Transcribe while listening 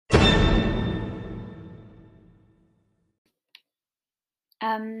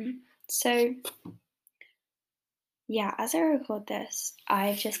So yeah, as I record this,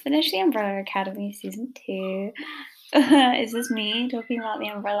 I've just finished The Umbrella Academy season 2. Is this me talking about The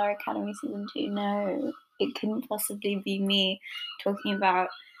Umbrella Academy season 2? No, it couldn't possibly be me talking about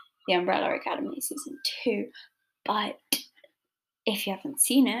The Umbrella Academy season 2. But if you haven't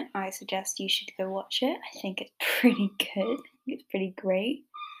seen it, I suggest you should go watch it. I think it's pretty good. I think it's pretty great.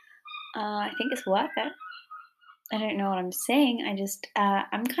 I think it's worth it. I don't know what I'm saying.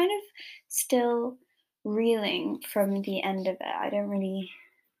 I'm kind of still reeling from the end of it.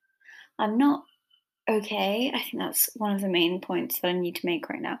 I'm not okay. I think that's one of the main points that I need to make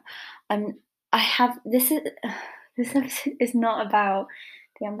right now. I'm, I have, this is, this episode is not about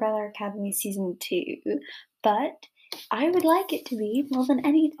the Umbrella Academy season 2, but I would like it to be more than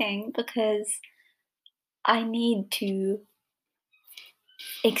anything because I need to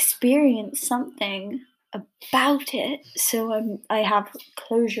experience something about it so I have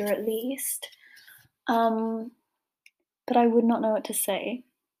closure at least. Um, but I would not know what to say.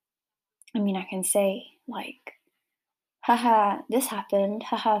 I mean, I can say, like, haha, this happened,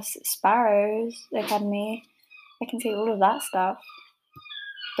 haha, Sparrows Academy. I can say all of that stuff,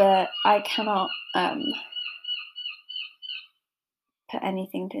 but I cannot put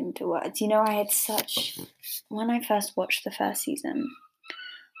anything into words. You know, when I first watched the first season,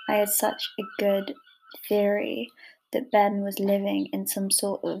 I had such a good theory that Ben was living in some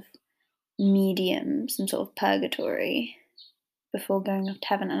sort of medium, some sort of purgatory before going up to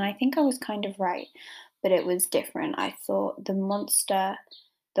heaven. And I think I was kind of right, but it was different. I thought the monster,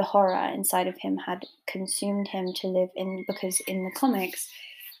 the horror inside of him had consumed him to live in, because in the comics,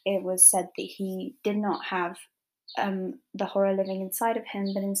 it was said that he did not have the horror living inside of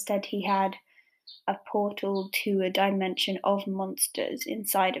him, but instead he had a portal to a dimension of monsters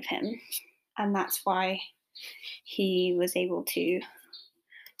inside of him. And that's why he was able to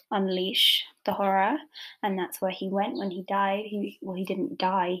unleash the horror, and that's where he went when he died. He didn't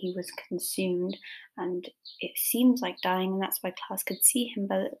die, he was consumed, and it seems like dying, and that's why Klaus could see him,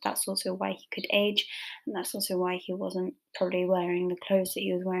 but that's also why he could age, and that's also why he wasn't probably wearing the clothes that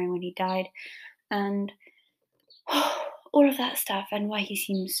he was wearing when he died, and all of that stuff, and why he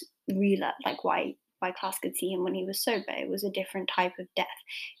seems realer, like why Klaus could see him when he was sober. It was a different type of death.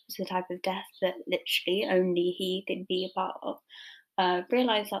 It was the type of death that literally only he could be a part of.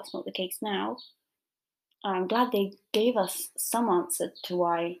 Realise that's not the case now. I'm glad they gave us some answer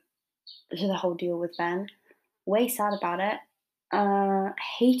to the whole deal with Ben. Way sad about it.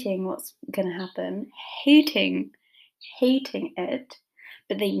 Hating what's gonna happen. Hating it.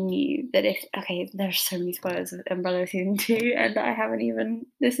 But they knew that if okay, there's so many spoilers of Umbrella season 2, and I haven't even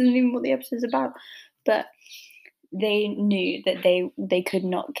this isn't even what the episode's about. But they knew that they could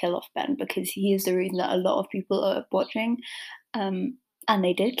not kill off Ben because he is the reason that a lot of people are watching. And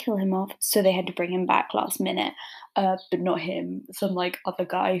they did kill him off, so they had to bring him back last minute. But not him, some like other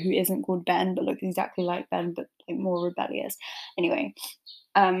guy who isn't called Ben but looks exactly like Ben but like more rebellious. Anyway,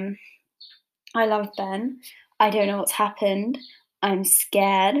 I love Ben. I don't know what's happened. I'm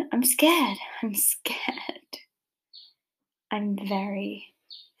scared. I'm scared. I'm scared. I'm very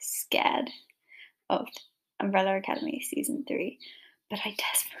scared of Umbrella Academy season 3. But I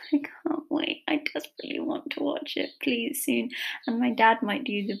desperately can't wait. I desperately want to watch it, please, soon. And my dad might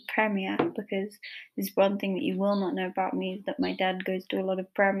do the premiere, because there's one thing that you will not know about me is that my dad goes to a lot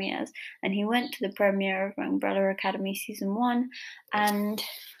of premieres. And he went to the premiere of Umbrella Academy season 1, and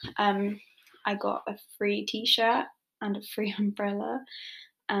I got a free t-shirt and a free umbrella,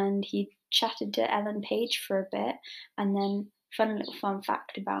 and he chatted to Ellen Page for a bit, and then fun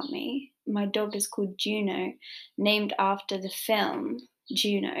fact about me, my dog is called Juno, named after the film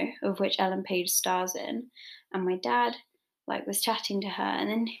Juno, of which Ellen Page stars in. And my dad was chatting to her, and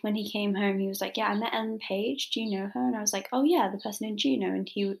then when he came home he was like, yeah, I met Ellen Page, do you know her? And I was like, oh yeah, the person in Juno. And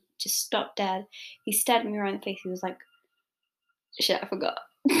he just stopped dead. He stared me right in the face. He was like, shit, I forgot.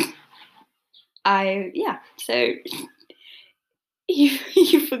 So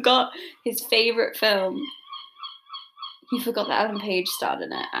you forgot his favorite film. He forgot that Ellen Page starred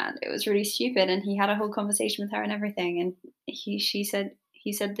in it, and it was really stupid. And he had a whole conversation with her and everything. And he said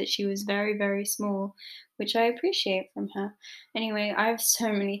that she was very, very small, which I appreciate from her. Anyway, I have so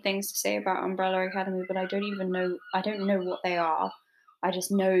many things to say about Umbrella Academy, but I don't know what they are. I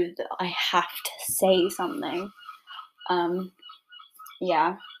just know that I have to say something.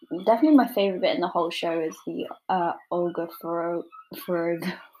 Yeah, definitely my favorite bit in the whole show is the Olga Farog.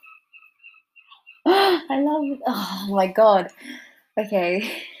 I love it. Oh my god.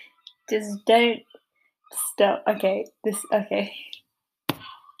 Okay. Just don't stop. Okay.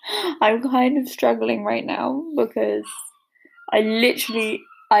 I'm kind of struggling right now because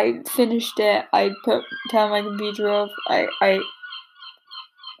I finished it, I turned my computer off, I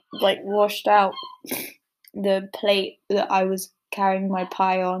like washed out the plate that I was carrying my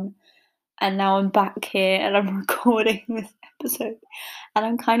pie on, and now I'm back here and I'm recording this episode. And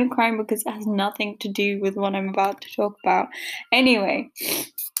I'm kind of crying because it has nothing to do with what I'm about to talk about. Anyway,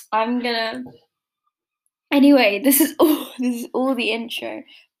 this is all the intro.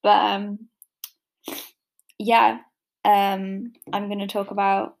 But I'm gonna talk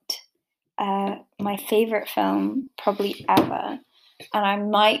about my favorite film probably ever, and I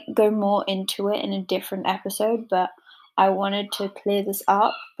might go more into it in a different episode, but I wanted to clear this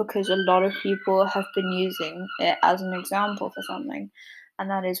up because a lot of people have been using it as an example for something, and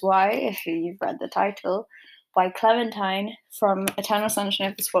that is why, if you've read the title, by Clementine from Eternal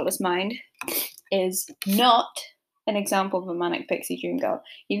Sunshine of the Spotless Mind, is not an example of a manic pixie dream girl,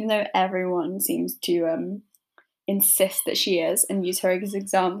 even though everyone seems to insist that she is and use her as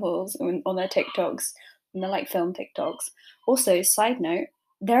examples on their TikToks, and they're like film TikToks. Also, side note,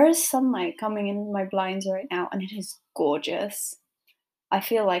 there is sunlight coming in my blinds right now, and it is gorgeous. I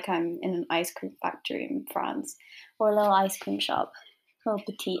feel like I'm in an ice cream factory in France, or a little ice cream shop, little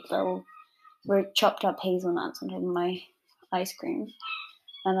petite little chopped up hazelnuts on top of my ice cream.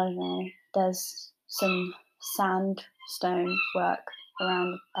 And I don't know, there's some sandstone work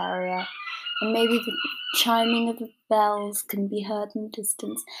around the area, and maybe the chiming of the bells can be heard in the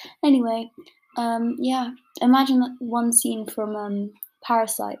distance. Anyway, imagine that one scene from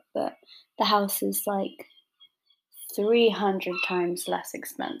Parasite, but the house is like 300 times less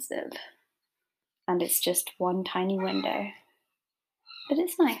expensive, and it's just one tiny window, but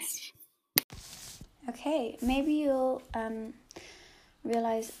it's nice. Okay, maybe you'll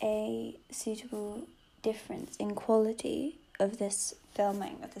realize a suitable difference in quality of this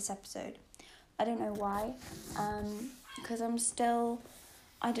filming of this episode. I don't know why, because still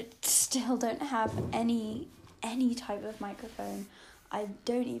don't have any type of microphone. I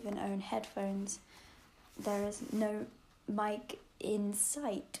don't even own headphones. There is no mic in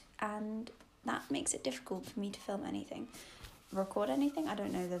sight, and that makes it difficult for me to film anything, record anything. I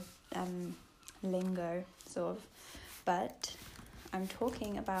don't know the lingo, sort of, but I'm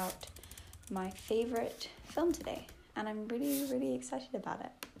talking about my favorite film today, and I'm really, really excited about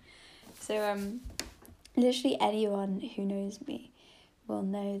it. So, literally anyone who knows me will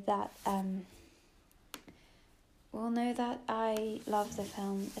know that I love the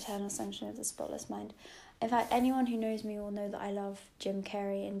film Eternal Sunshine of the Spotless Mind. In fact, anyone who knows me will know that I love Jim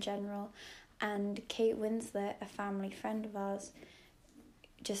Carrey in general, and Kate Winslet, a family friend of ours,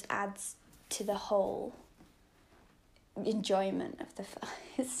 just adds to the whole enjoyment of the film.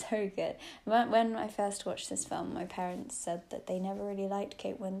 It's so good. When I first watched this film, my parents said that they never really liked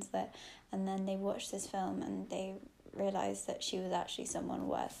Kate Winslet, and then they watched this film and they realised that she was actually someone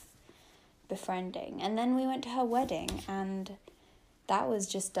worth befriending. And then we went to her wedding, and that was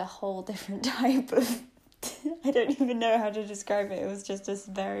just a whole different type of I don't even know how to describe it. It was just this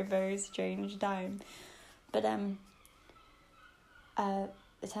very, very strange time. But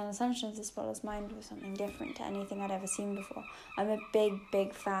Eternal Sunshine of the Spotless Mind was something different to anything I'd ever seen before. I'm a big,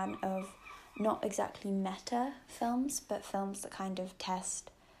 big fan of not exactly meta films, but films that kind of test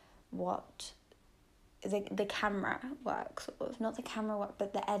what the camera work, sort of. Not the camera work,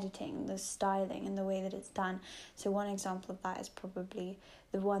 but the editing, the styling, and the way that it's done. So one example of that is probably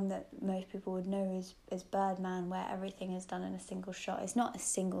the one that most people would know is Birdman, where everything is done in a single shot. It's not a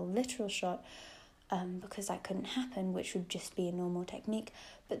single literal shot, because that couldn't happen, which would just be a normal technique,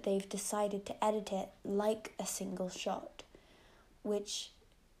 but they've decided to edit it like a single shot, which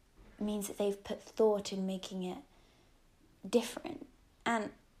means that they've put thought in making it different.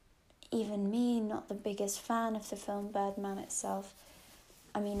 And even me, not the biggest fan of the film Birdman itself,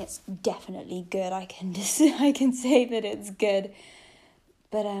 I mean, it's definitely good. I can say that it's good,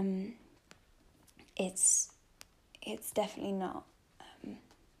 but it's definitely not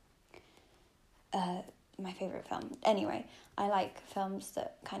my favourite film. Anyway, I like films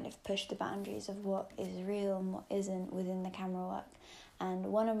that kind of push the boundaries of what is real and what isn't within the camera work. And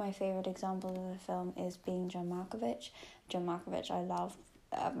one of my favourite examples of the film is Being John Malkovich. John Malkovich, I love.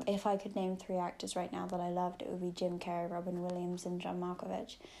 If I could name 3 actors right now that I loved, it would be Jim Carrey, Robin Williams, and John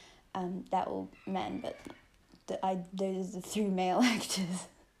Malkovich. They're all men, but those are the 3 male actors.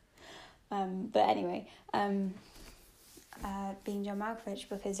 But anyway, Being John Malkovich,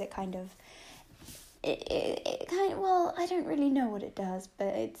 because it kind of, I don't really know what it does, but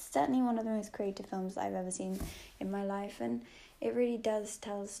it's certainly one of the most creative films I've ever seen in my life, and it really does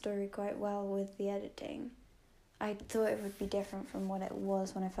tell the story quite well with the editing. I thought it would be different from what it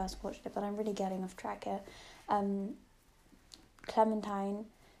was when I first watched it, but I'm really getting off track here. Clementine,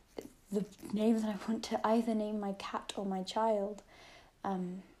 the name that I want to either name my cat or my child,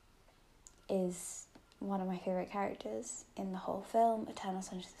 is one of my favourite characters in the whole film, Eternal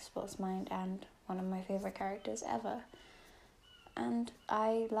Sunshine of the Spotless Mind, and one of my favourite characters ever. And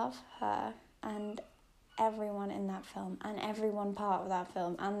I love her, and everyone in that film, and every one part of that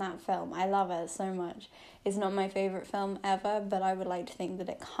film, and that film, I love it so much. It's not my favourite film ever, but I would like to think that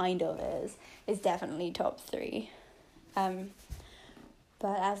it kind of is. It's definitely top 3.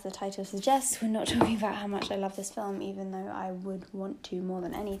 But as the title suggests, we're not talking about how much I love this film, even though I would want to more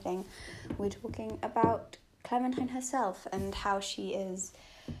than anything. We're talking about Clementine herself and how she is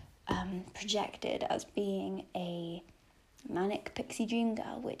projected as being a manic pixie dream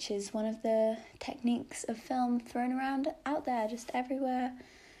girl, which is one of the techniques of film thrown around out there just everywhere.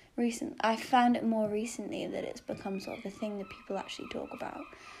 I found it more recently that it's become sort of a thing that people actually talk about,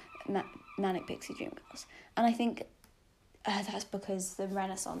 manic pixie dream girls. And I think that's because the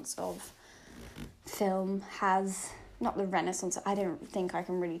renaissance of film has, not the renaissance, I don't think I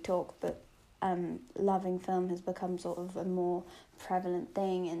can really talk, but loving film has become sort of a more prevalent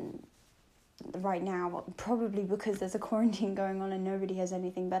thing, and right now, probably because there's a quarantine going on and nobody has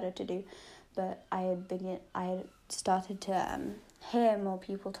anything better to do, but I had started to hear more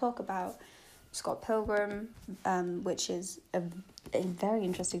people talk about Scott Pilgrim, which is a very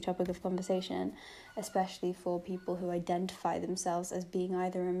interesting topic of conversation, especially for people who identify themselves as being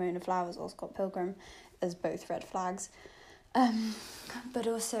either Ramona Flowers or Scott Pilgrim, as both red flags. But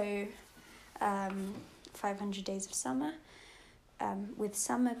also 500 Days of Summer, with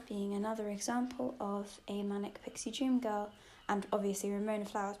Summer being another example of a manic pixie dream girl, and obviously Ramona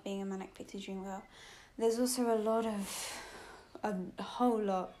Flowers being a manic pixie dream girl. There's also a whole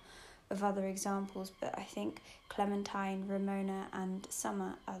lot of other examples, but I think Clementine, Ramona, and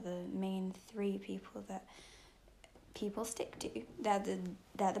Summer are the main 3 people that people stick to. They're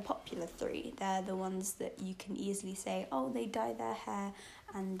the popular 3. They're the ones that you can easily say, oh, they dye their hair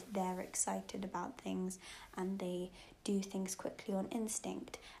and they're excited about things and they do things quickly on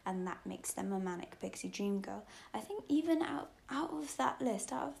instinct, and that makes them a manic pixie dream girl. I think even out of that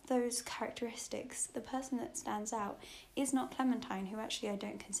list, out of those characteristics, the person that stands out is not Clementine, who actually I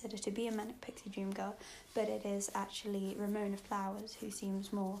don't consider to be a manic pixie dream girl, but it is actually Ramona Flowers, who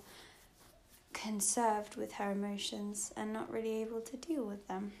seems more conserved with her emotions and not really able to deal with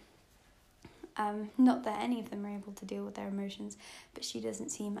them. Not that any of them are able to deal with their emotions, but she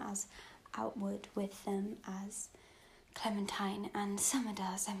doesn't seem as outward with them as Clementine and Summer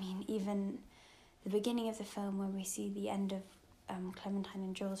does. I mean, even the beginning of the film, when we see the end of Clementine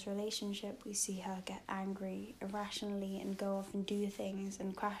and Joel's relationship, we see her get angry irrationally and go off and do things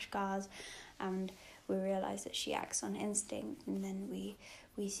and crash cars, and we realise that she acts on instinct, and then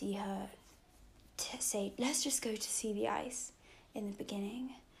we see her say, let's just go to see the ice in the beginning,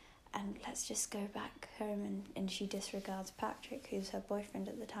 and let's just go back home, and she disregards Patrick, who's her boyfriend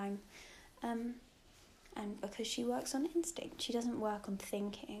at the time, and because she works on instinct, she doesn't work on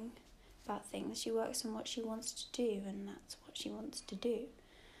thinking about things, she works on what she wants to do, and that's what she wants to do.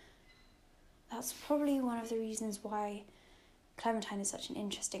 That's probably one of the reasons why Clementine is such an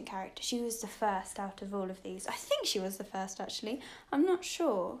interesting character. She was the first out of all of these. I think she was the first, actually. I'm not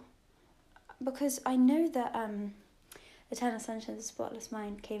sure, because I know that Eternal Sunshine of the Spotless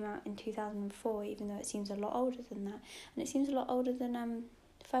Mind came out in 2004, even though it seems a lot older than that. And it seems a lot older than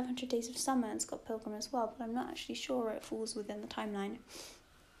 500 Days of Summer and Scott Pilgrim as well, but I'm not actually sure it falls within the timeline.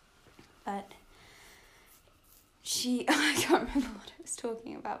 But I can't remember what I was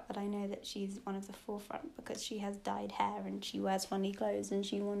talking about, but I know that she's one of the forefront because she has dyed hair and she wears funny clothes and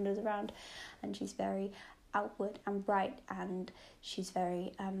she wanders around, and she's very outward and bright, and she's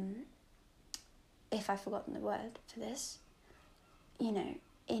very, if I've forgotten the word for this,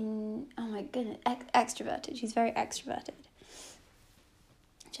 oh my goodness, extroverted. She's very extroverted.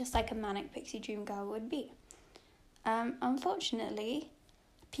 Just like a manic pixie dream girl would be. Unfortunately,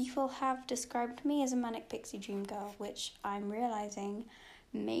 people have described me as a manic pixie dream girl, which I'm realising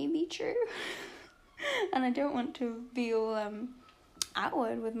may be true. And I don't want to be all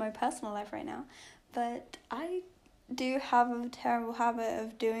outward with my personal life right now, but I do have a terrible habit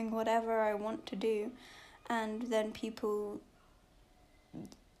of doing whatever I want to do, and then people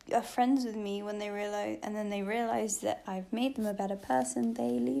are friends with me when they realize that I've made them a better person. They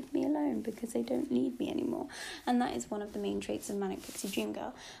leave me alone because they don't need me anymore, and that is one of the main traits of manic pixie dream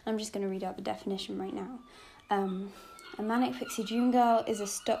girl. I'm just going to read out the definition right now. A manic pixie dream girl is a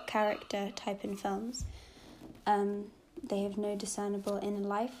stock character type in films. They have no discernible inner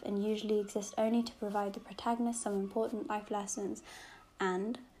life and usually exist only to provide the protagonist some important life lessons,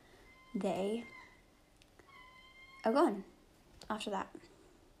 and they are gone. after that.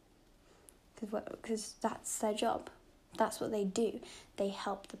 Because that's their job. That's what they do. They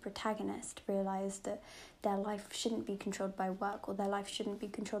help the protagonist realise that their life shouldn't be controlled by work, or their life shouldn't be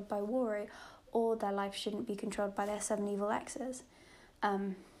controlled by worry, or their life shouldn't be controlled by their 7 evil exes.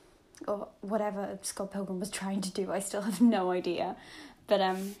 Or whatever Scott Pilgrim was trying to do. I still have no idea. But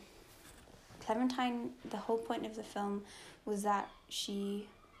Clementine, the whole point of the film was that she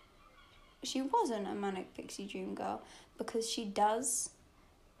wasn't a manic pixie dream girl, because she does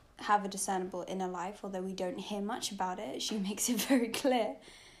have a discernible inner life, although we don't hear much about it. She makes it very clear.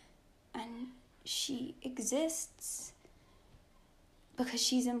 And she exists because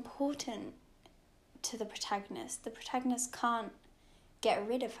she's important to the protagonist. The protagonist can't get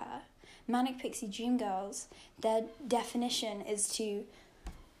rid of her. Manic pixie dream girls, their definition is to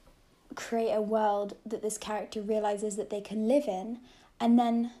create a world that this character realizes that they can live in, and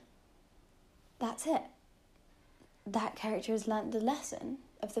then that's it. That character has learnt the lesson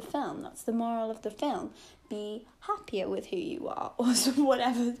of the film. That's the moral of the film. Be happier with who you are, or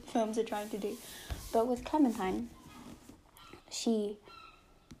whatever films are trying to do. But with Clementine,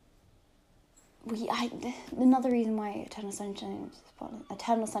 another reason why Eternal Sunshine,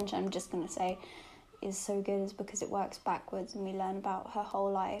 I'm just going to say, is so good is because it works backwards, and we learn about her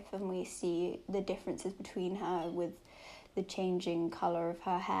whole life, and we see the differences between her with the changing colour of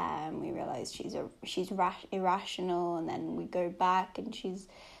her hair, and we realise she's irrational, and then we go back and she's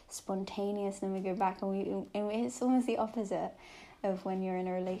spontaneous, and then we go back and it's almost the opposite of when you're in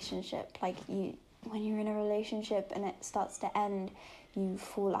a relationship. When you're in a relationship and it starts to end, you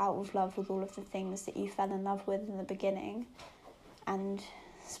fall out of love with all of the things that you fell in love with in the beginning, and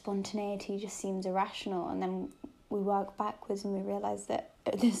spontaneity just seems irrational, and then we work backwards and we realise that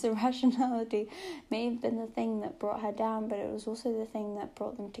this irrationality may have been the thing that brought her down, but it was also the thing that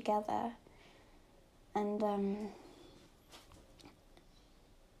brought them together. And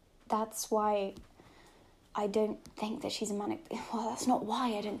that's why I don't think that she's a manic... Well, that's not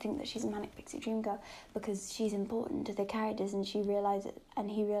why I don't think that she's a manic pixie dream girl, because she's important to the characters, and he realises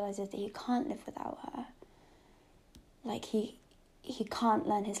that he can't live without her. Like, he can't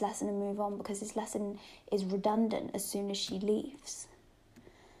learn his lesson and move on, because his lesson is redundant as soon as she leaves.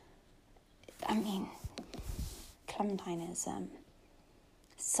 I mean, Clementine is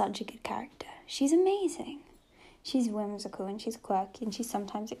such a good character. She's amazing. She's whimsical, and she's quirky, and she's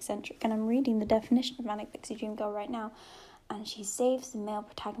sometimes eccentric. And I'm reading the definition of manic pixie dream girl right now, and she saves the male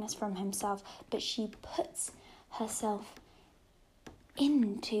protagonist from himself, but she puts herself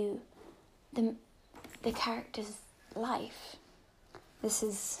into the character's life. This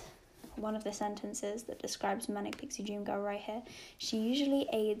is one of the sentences that describes manic pixie dream girl right here. She usually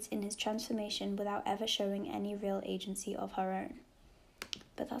aids in his transformation without ever showing any real agency of her own.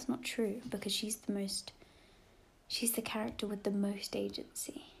 But that's not true, because she's the character with the most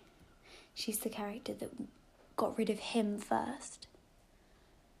agency. She's the character that got rid of him first,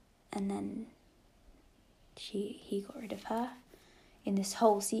 and then he got rid of her in this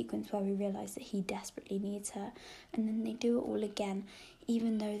whole sequence where we realise that he desperately needs her, and then they do it all again,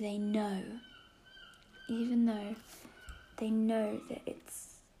 even though they know that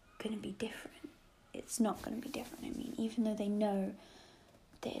it's going to be different. It's not going to be different, I mean, even though they know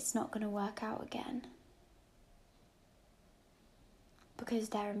that it's not going to work out again. Because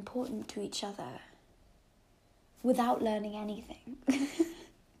they're important to each other without learning anything.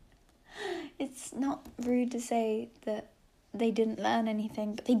 It's not rude to say that they didn't learn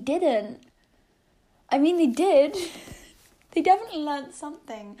anything, but they didn't. I mean, they did. They definitely learned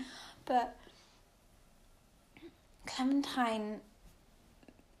something, but Clementine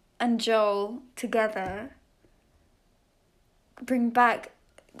and Joel together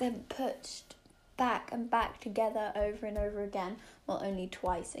they're pushed back and back together over and over again. Well, only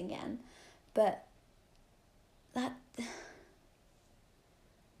twice again, but that...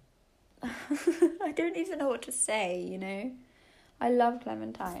 I don't even know what to say, you know? I love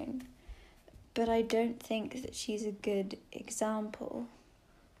Clementine, but I don't think that she's a good example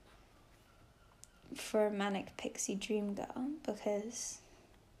for a manic pixie dream girl, because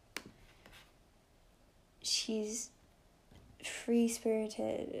she's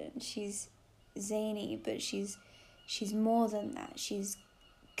free-spirited and she's zany, but she's more than that. She's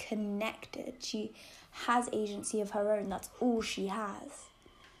connected. She has agency of her own. That's all she has.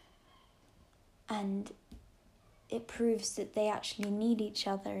 And it proves that they actually need each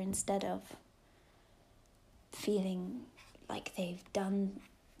other, instead of feeling like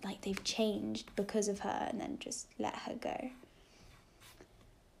they've changed because of her and then just let her go.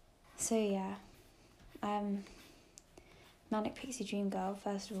 So yeah, Manic Pixie Dream Girl,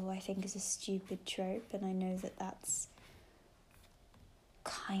 first of all, I think is a stupid trope, and I know that that's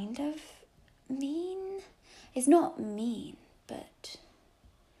kind of mean. It's not mean, but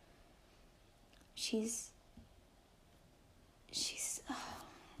she's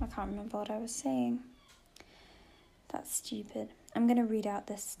I can't remember what I was saying. That's stupid. I'm going to read out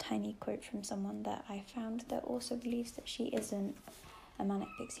this tiny quote from someone that I found that also believes that she isn't a manic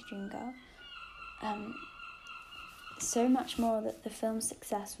pixie dream girl. So much more that the film's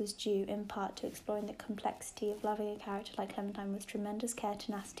success was due in part to exploring the complexity of loving a character like Clementine with tremendous care,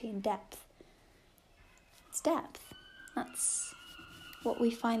 tenacity and depth. It's depth. That's what we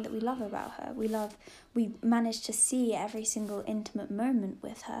find that we love about her. We manage to see every single intimate moment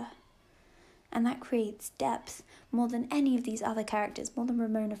with her. And that creates depth more than any of these other characters, more than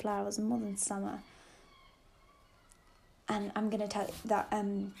Ramona Flowers and more than Summer. And I'm going to tell you that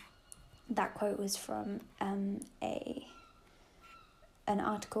that quote was from an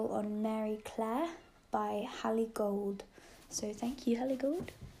article on Mary Claire by Hallie Gold. So thank you, Hallie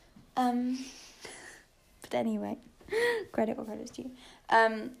Gold. But anyway, credit where credit's due.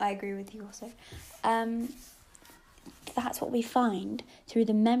 I agree with you also. That's what we find through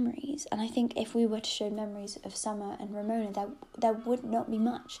the memories. And I think if we were to show memories of Summer and Ramona, there would not be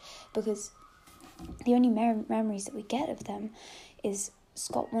much, because the only memories that we get of them is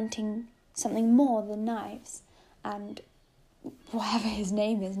Scott wanting something more than knives, and whatever his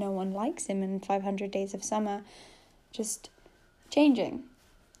name is, no one likes him, and 500 Days of Summer just changing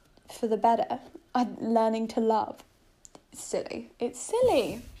for the better and learning to love. It's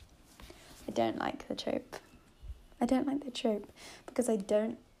silly. I don't like the trope because I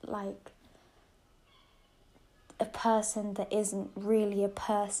don't like a person that isn't really a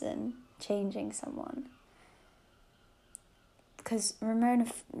person changing someone. Because Ramona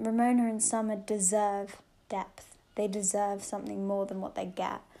and Summer deserve depth. They deserve something more than what they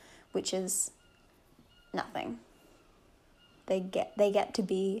get, which is nothing. They get to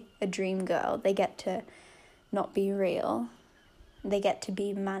be a dream girl. They get to not be real. They get to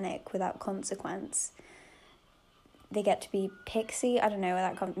be manic without consequence. They get to be pixie. I don't know where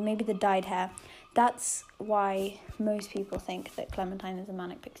that comes from. Maybe the dyed hair. That's why most people think that Clementine is a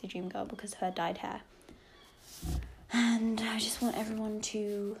manic pixie dream girl, because of her dyed hair. And I just want everyone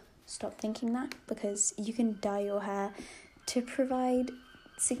to stop thinking that, because you can dye your hair to provide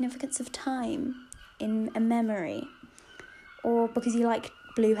significance of time in a memory, or because you like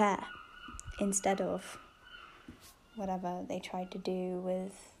blue hair instead of whatever they tried to do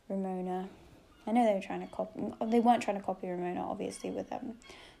with Ramona. I know they weren't trying to copy Ramona, obviously, with them,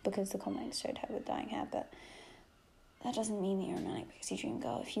 because the comics showed her with dyeing hair, but that doesn't mean that you're a manic pixie dream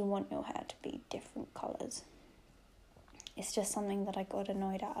girl if you want your hair to be different colours. It's just something that I got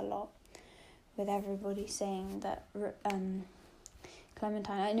annoyed at a lot, with everybody saying that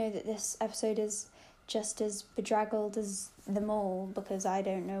Clementine... I know that this episode is just as bedraggled as them all, because I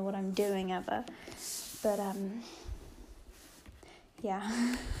don't know what I'm doing ever, but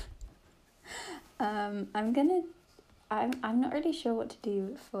yeah. I'm not really sure what to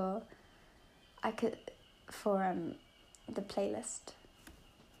do for the playlist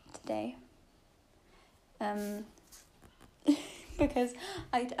today, because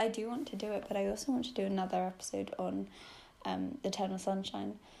I do want to do it, but I also want to do another episode on Eternal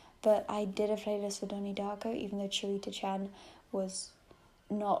Sunshine. But I did a playlist for Donnie Darko, even though Charita Chan was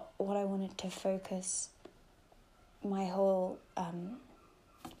not what I wanted to focus my whole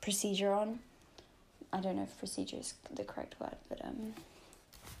procedure on. I don't know if procedure is the correct word, but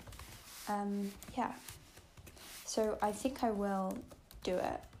yeah. So I think I will do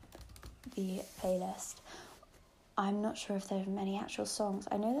it, the playlist. I'm not sure if there's many actual songs.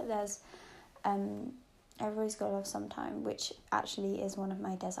 I know that there's Everybody's Gotta Love Sometime, which actually is one of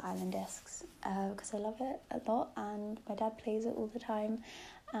my Desert Island discs, because I love it a lot, and my dad plays it all the time,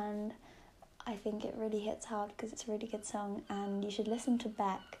 and I think it really hits hard because it's a really good song. And you should listen to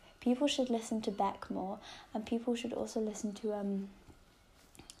Beck. People should listen to Beck more, and people should also listen to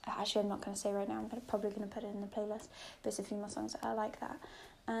actually I'm not going to say right now, I'm probably going to put it in the playlist, but it's a few more songs that I like that.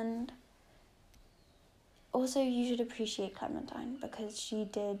 And also you should appreciate Clementine, because she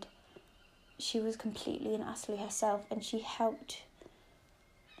was completely and utterly herself, and she helped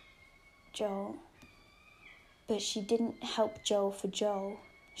Joel, but she didn't help Joel for Joel.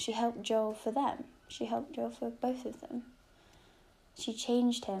 She helped Joel for them. She helped Joel for both of them. She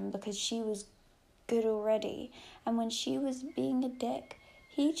changed him because she was good already. And when she was being a dick,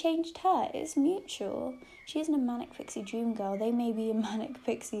 he changed her. It's mutual. She isn't a manic pixie dream girl. They may be a manic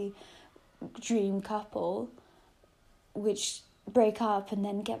pixie dream couple, which break up and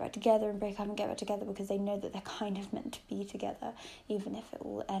then get back together, and break up and get back together, because they know that they're kind of meant to be together, even if it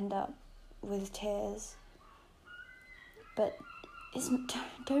will end up with tears. But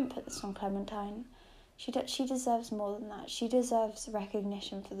don't put this on Clementine. She deserves more than that. She deserves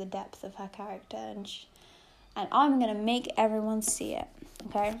recognition for the depth of her character, and I'm gonna make everyone see it.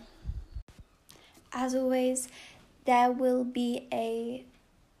 Okay. As always, there will be a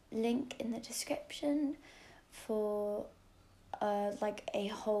link in the description for a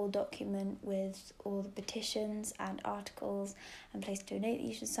whole document with all the petitions and articles and place to donate that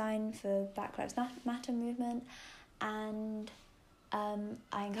you should sign for Black Lives Matter movement, and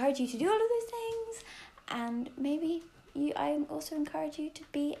I encourage you to do all of those things, and maybe I also encourage you to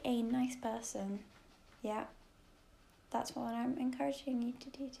be a nice person. Yeah, that's what I'm encouraging you to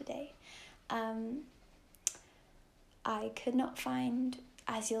do today. I could not find,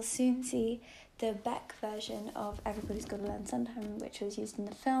 as you'll soon see, the Beck version of Everybody's Gotta Learn Sometime, which was used in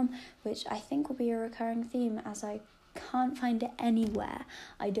the film, which I think will be a recurring theme, as I can't find it anywhere.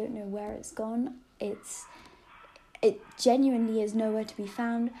 I don't know where it's gone. It genuinely is nowhere to be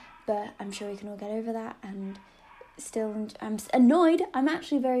found, but I'm sure we can all get over that, and still, I'm annoyed. I'm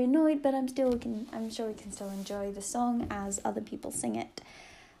actually very annoyed, but I'm sure we can still enjoy the song as other people sing it,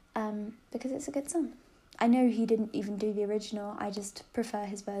 because it's a good song. I know he didn't even do the original. I just prefer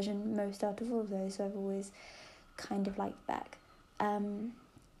his version most out of all of those, so I've always kind of liked Beck. So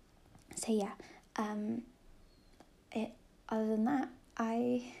yeah, other than that,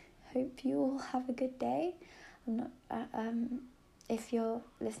 I hope you all have a good day. I'm not. If you're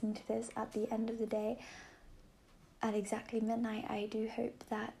listening to this at the end of the day, at exactly midnight, I do hope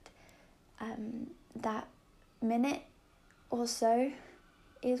that that minute or so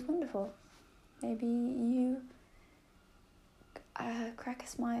is wonderful. Maybe you crack a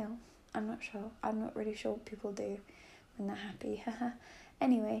smile. I'm not sure. I'm not really sure what people do when they're happy.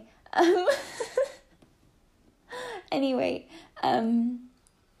 Anyway,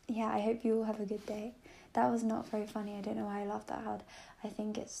 yeah, I hope you all have a good day. That was not very funny. I don't know why I laughed that hard. I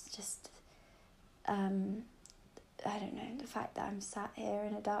think it's just, I don't know, the fact that I'm sat here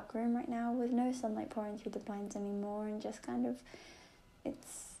in a dark room right now with no sunlight pouring through the blinds anymore, and just kind of,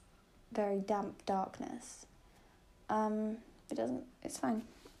 it's very damp darkness. It's fine.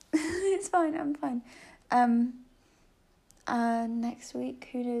 It's fine, I'm fine. Next week,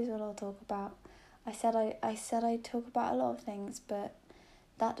 who knows what I'll talk about. I said I'd talk about a lot of things, but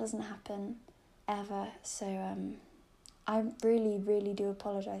that doesn't happen ever, so I really, really do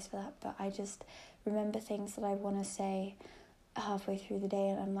apologise for that, but I just remember things that I want to say halfway through the day,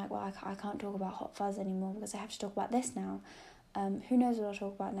 and I'm like, well, I can't talk about Hot Fuzz anymore because I have to talk about this now. Who knows what I'll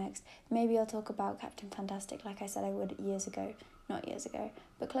talk about next. Maybe I'll talk about Captain Fantastic, like I said I would not years ago,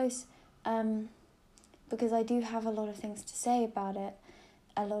 but close, because I do have a lot of things to say about it,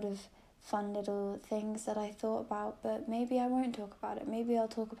 a lot of fun little things that I thought about, but maybe I won't talk about it. Maybe I'll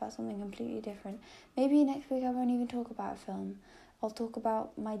talk about something completely different. Maybe next week I won't even talk about a film. I'll talk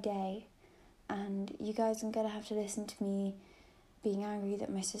about my day, and you guys are going to have to listen to me being angry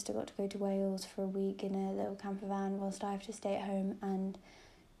that my sister got to go to Wales for a week in a little camper van whilst I have to stay at home and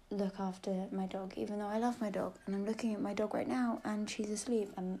look after my dog, even though I love my dog, and I'm looking at my dog right now and she's asleep,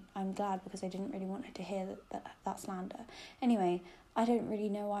 and I'm glad because I didn't really want her to hear that slander. Anyway, I don't really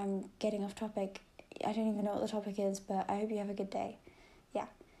know why I'm getting off topic. I don't even know what the topic is, but I hope you have a good day. Yeah.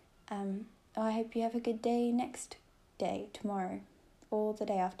 I hope you have a good day next day, tomorrow, or the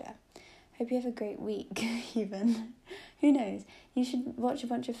day after. Hope you have a great week, even. Who knows? You should watch a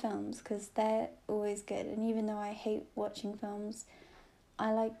bunch of films, because they're always good. And even though I hate watching films,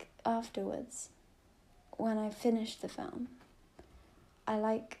 I like afterwards, when I finish the film, I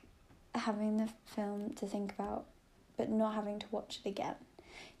like having the film to think about, but not having to watch it again.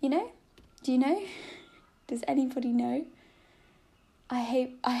 You know? Do you know? Does anybody know? I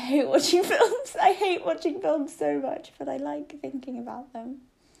hate watching films. I hate watching films so much, but I like thinking about them.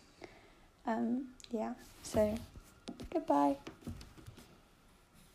 Yeah, so goodbye.